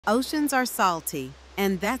Oceans are salty,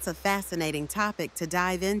 and that's a fascinating topic to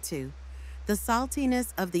dive into. The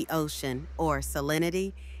saltiness of the ocean, or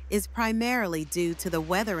salinity, is primarily due to the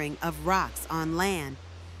weathering of rocks on land.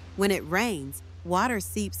 When it rains, water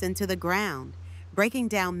seeps into the ground, breaking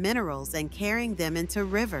down minerals and carrying them into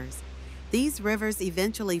rivers. These rivers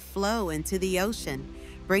eventually flow into the ocean,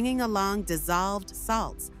 bringing along dissolved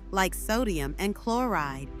salts like sodium and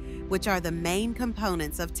chloride, which are the main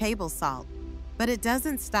components of table salt. But it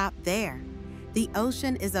doesn't stop there. The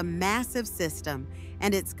ocean is a massive system,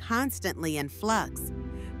 and it's constantly in flux.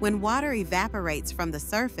 When water evaporates from the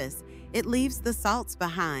surface, it leaves the salts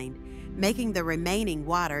behind, making the remaining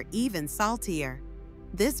water even saltier.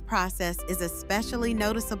 This process is especially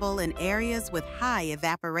noticeable in areas with high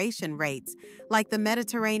evaporation rates, like the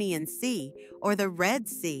Mediterranean Sea or the Red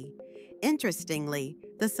Sea. Interestingly,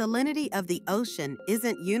 the salinity of the ocean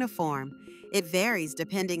isn't uniform. It varies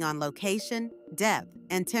depending on location, depth,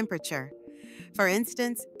 and temperature. For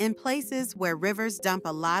instance, in places where rivers dump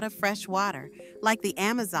a lot of fresh water, like the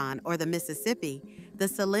Amazon or the Mississippi, the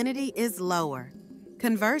salinity is lower.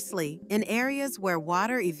 Conversely, in areas where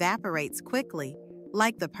water evaporates quickly,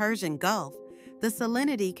 like the Persian Gulf, the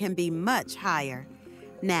salinity can be much higher.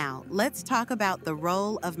 Now, let's talk about the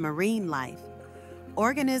role of marine life.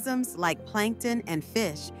 Organisms like plankton and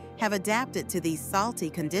fish have adapted to these salty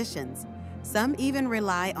conditions. Some even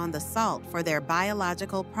rely on the salt for their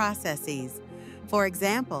biological processes. For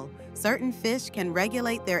example, certain fish can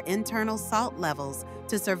regulate their internal salt levels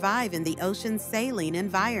to survive in the ocean's saline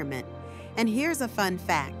environment. And here's a fun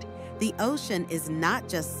fact: the ocean is not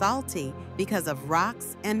just salty because of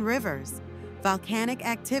rocks and rivers. Volcanic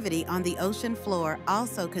activity on the ocean floor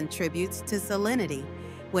also contributes to salinity.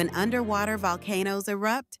 When underwater volcanoes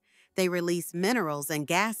erupt, they release minerals and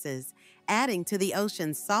gases, adding to the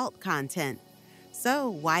ocean's salt content. So,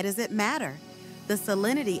 why does it matter? The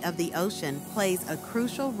salinity of the ocean plays a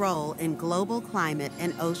crucial role in global climate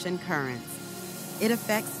and ocean currents. It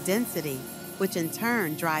affects density, which in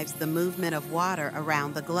turn drives the movement of water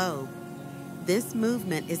around the globe. This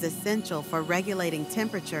movement is essential for regulating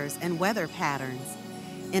temperatures and weather patterns.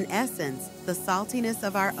 In essence, the saltiness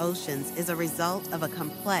of our oceans is a result of a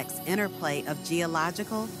complex interplay of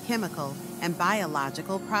geological, chemical, and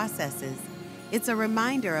biological processes. It's a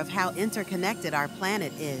reminder of how interconnected our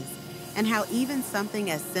planet is, and how even something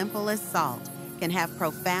as simple as salt can have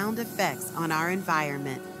profound effects on our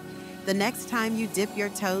environment. The next time you dip your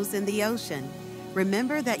toes in the ocean,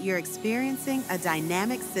 remember that you're experiencing a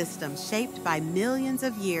dynamic system shaped by millions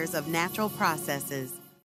of years of natural processes.